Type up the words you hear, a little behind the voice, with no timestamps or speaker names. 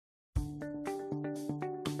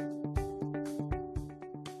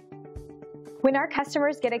When our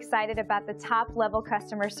customers get excited about the top-level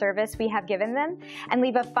customer service we have given them and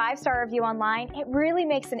leave a 5-star review online, it really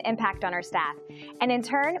makes an impact on our staff. And in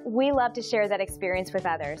turn, we love to share that experience with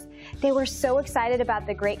others. They were so excited about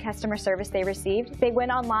the great customer service they received, they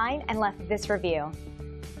went online and left this review.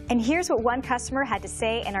 And here's what one customer had to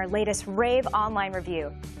say in our latest rave online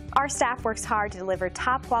review. Our staff works hard to deliver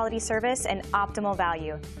top-quality service and optimal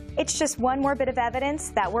value. It's just one more bit of evidence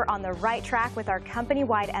that we're on the right track with our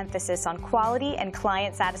company-wide emphasis on quality and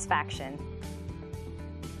client satisfaction.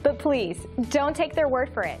 But please, don't take their word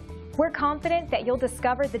for it. We're confident that you'll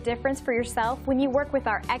discover the difference for yourself when you work with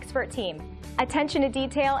our expert team. Attention to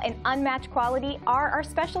detail and unmatched quality are our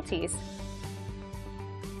specialties.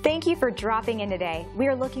 Thank you for dropping in today. We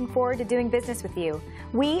are looking forward to doing business with you.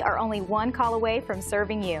 We are only one call away from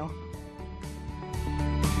serving you.